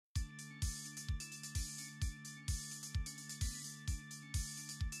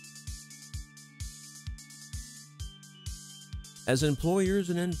As employers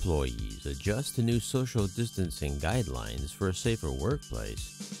and employees adjust to new social distancing guidelines for a safer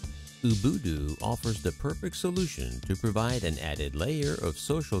workplace, Ubudu offers the perfect solution to provide an added layer of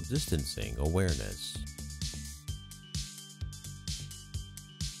social distancing awareness.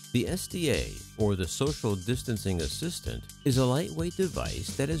 The SDA, or the Social Distancing Assistant, is a lightweight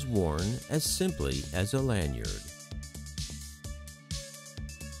device that is worn as simply as a lanyard.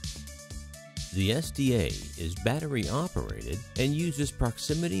 The SDA is battery operated and uses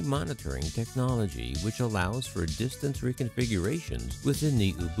proximity monitoring technology, which allows for distance reconfigurations within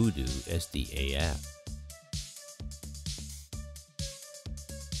the Ubudu SDA app.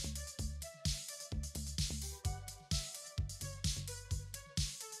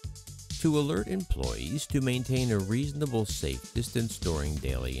 To alert employees to maintain a reasonable safe distance during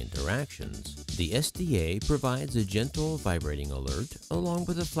daily interactions, the SDA provides a gentle vibrating alert along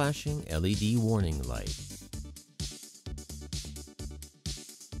with a flashing LED warning light.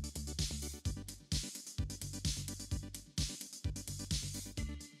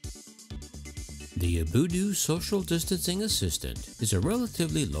 The Ubudu Social Distancing Assistant is a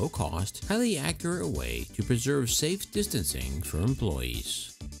relatively low-cost, highly accurate way to preserve safe distancing for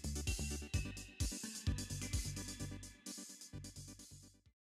employees.